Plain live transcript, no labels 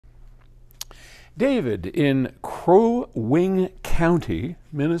David in Crow Wing County,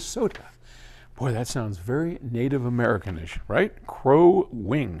 Minnesota. Boy, that sounds very Native Americanish, right? Crow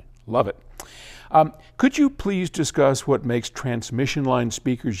Wing. Love it. Could you please discuss what makes transmission line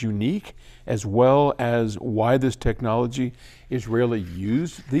speakers unique, as well as why this technology is rarely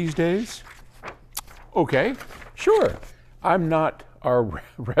used these days? Okay, sure. I'm not our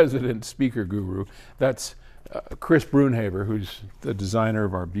resident speaker guru. That's Chris Brunhaber, who's the designer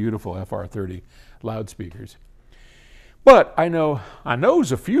of our beautiful FR30 loudspeakers. But I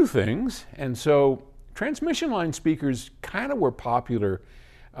knows a few things, and so transmission line speakers kind of were popular.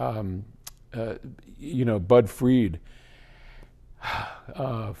 Bud Freed.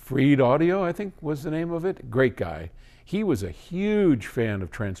 Freed Audio, I think was the name of it. Great guy. He was a huge fan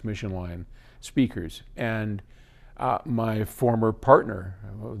of transmission line speakers. And my former partner,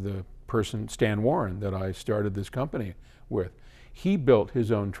 the person, Stan Warren, that I started this company with, he built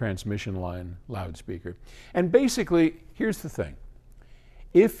his own transmission line loudspeaker. And basically, here's the thing.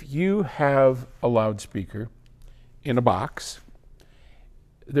 If you have a loudspeaker in a box,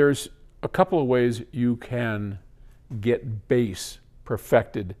 there's a couple of ways you can get bass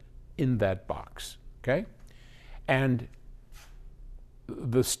perfected in that box, okay? And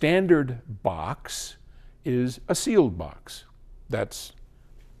the standard box is a sealed box. That's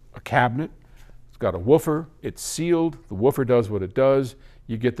a cabinet, it's got a woofer, it's sealed, the woofer does what it does,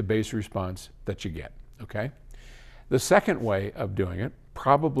 you get the bass response that you get, okay? The second way of doing it,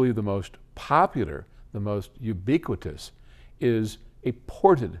 probably the most popular, the most ubiquitous, is a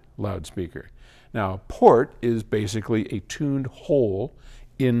ported loudspeaker. Now, port is basically a tuned hole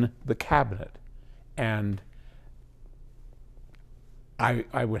in the cabinet. And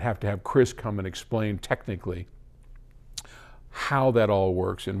I would have to have Chris come and explain technically how that all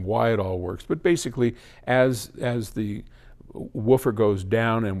works and why it all works. But basically, as the woofer goes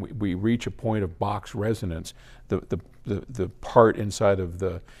down and we reach a point of box resonance, the part inside of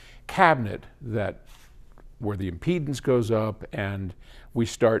the cabinet where the impedance goes up, and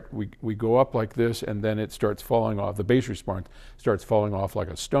we go up like this, and then it starts falling off. The bass response starts falling off like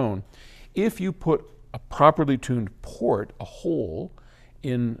a stone. If you put a properly tuned port, a hole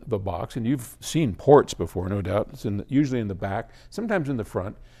in the box, and you've seen ports before, no doubt. It's usually in the back, sometimes in the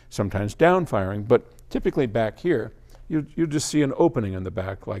front, sometimes down firing, but typically back here, you just see an opening in the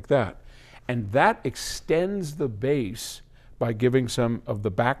back like that. And that extends the bass by giving some of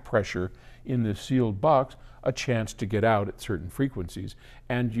the back pressure in the sealed box a chance to get out at certain frequencies.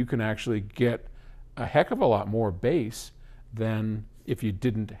 And you can actually get a heck of a lot more bass than if you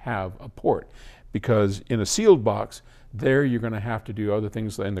didn't have a port. Because in a sealed box, there you're going to have to do other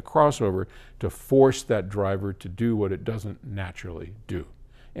things in the crossover to force that driver to do what it doesn't naturally do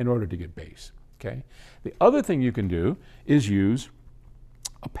in order to get bass. Okay? The other thing you can do is use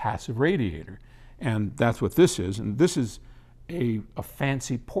a passive radiator. And that's what this is. And this is a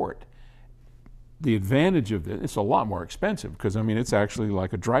fancy port. The advantage of it's a lot more expensive because, I mean, it's actually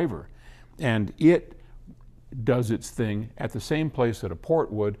like a driver. And it does its thing at the same place that a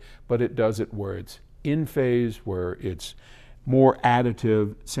port would, but it does it where it's in phase, where it's more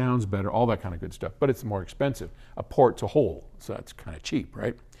additive, sounds better, all that kind of good stuff. But it's more expensive. A port's a hole, so that's kind of cheap,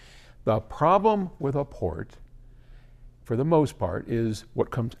 right? The problem with a port, for the most part, is what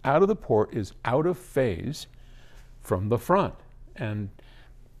comes out of the port is out of phase from the front. And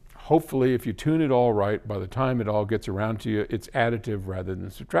hopefully, if you tune it all right, by the time it all gets around to you, it's additive rather than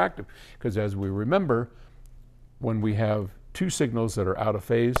subtractive. Because as we remember, when we have two signals that are out of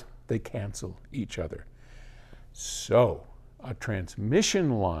phase, they cancel each other. So a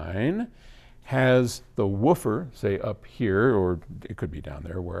transmission line has the woofer, say up here, or it could be down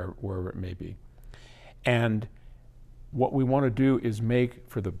there, wherever it may be. And what we want to do is make,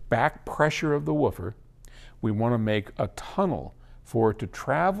 for the back pressure of the woofer, we want to make a tunnel for it to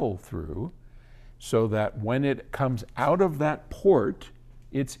travel through so that when it comes out of that port,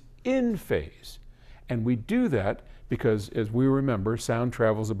 it's in phase. And we do that because, as we remember, sound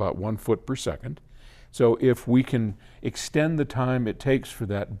travels about 1 foot per second. So if we can extend the time it takes for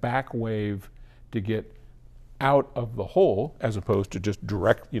that back wave to get out of the hole, as opposed to just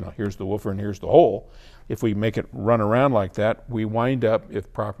direct, here's the woofer and here's the hole, if we make it run around like that, we wind up,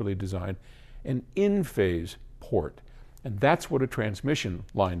 if properly designed, an in-phase port. And that's what a transmission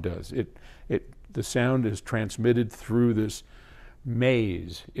line does. The sound is transmitted through this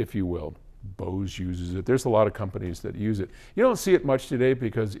maze, if you will. Bose uses it. There's a lot of companies that use it. You don't see it much today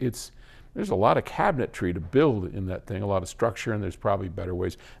because there's a lot of cabinetry to build in that thing, a lot of structure, and there's probably better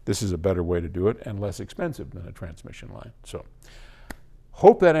ways. This is a better way to do it and less expensive than a transmission line. So,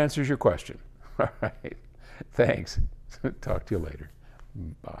 hope that answers your question. All right. Thanks. Talk to you later.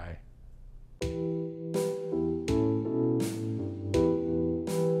 Bye.